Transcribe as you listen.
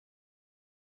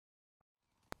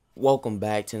Welcome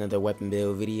back to another weapon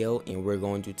build video, and we're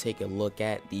going to take a look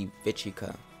at the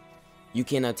Vitrica. You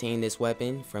can obtain this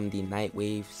weapon from the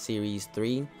Nightwave Series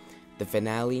 3, the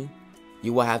finale.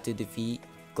 You will have to defeat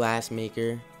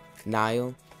Glassmaker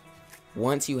Nile.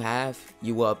 Once you have,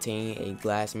 you will obtain a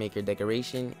Glassmaker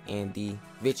decoration and the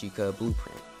Vitrica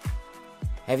blueprint.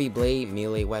 Heavy blade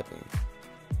melee weapon.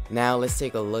 Now let's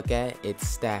take a look at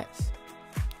its stats.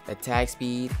 Attack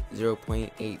speed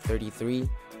 0.833,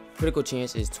 critical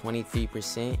chance is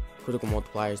 23%, critical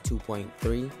multiplier is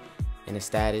 2.3, and the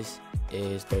status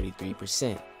is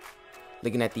 33%.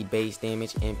 Looking at the base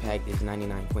damage, impact is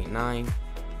 99.9,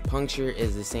 puncture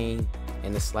is the same,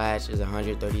 and the slash is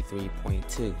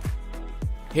 133.2.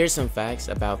 Here's some facts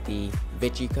about the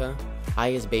Vitrica.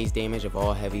 Highest base damage of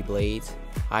all heavy blades,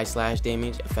 high slash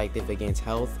damage, effective against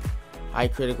health, high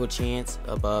critical chance,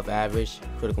 above average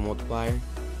critical multiplier,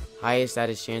 highest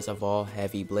status chance of all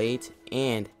heavy blades,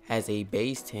 and has a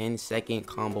base 10-second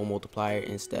combo multiplier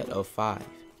instead of 5.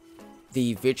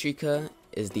 The Vitrica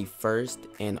is the first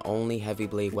and only heavy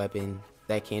blade weapon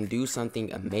that can do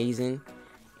something amazing.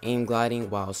 Aim gliding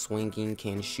while swinging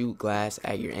can shoot glass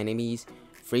at your enemies.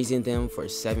 Freezing them for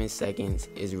 7 seconds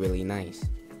is really nice.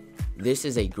 This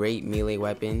is a great melee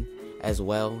weapon as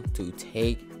well to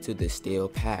take to the steel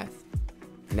path.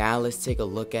 Now let's take a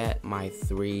look at my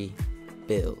 3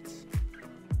 builds.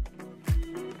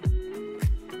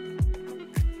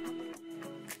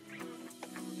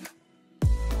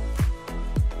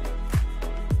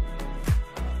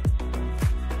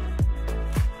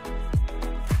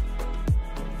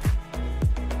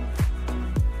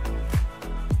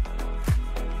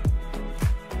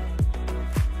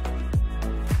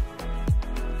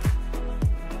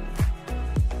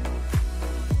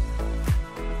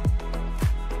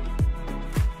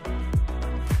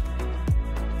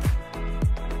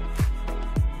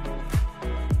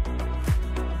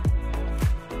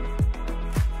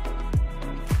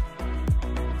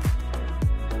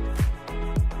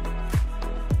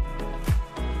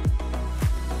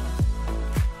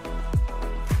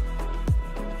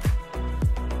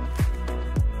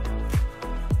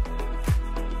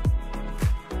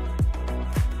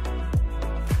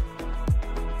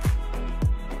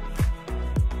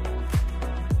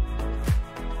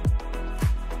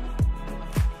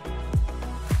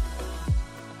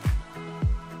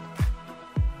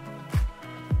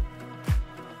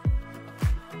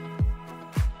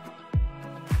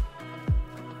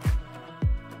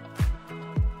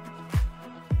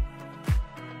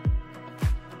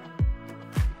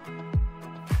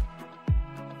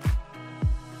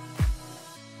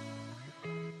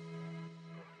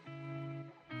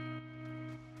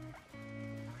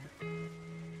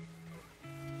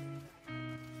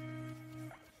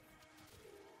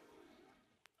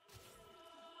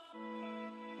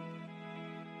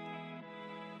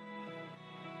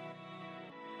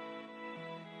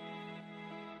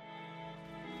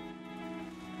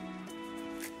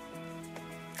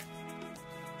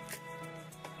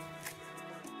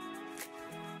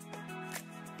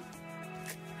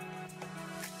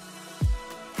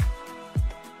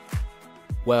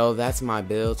 Well, that's my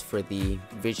builds for the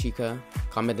Vitrica.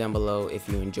 Comment down below if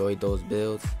you enjoyed those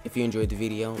builds. If you enjoyed the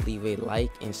video, leave a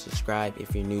like and subscribe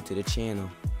if you're new to the channel.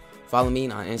 Follow me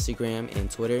on Instagram and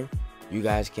Twitter. You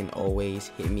guys can always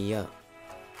hit me up.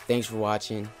 Thanks for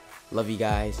watching. Love you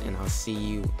guys, and I'll see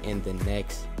you in the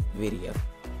next video.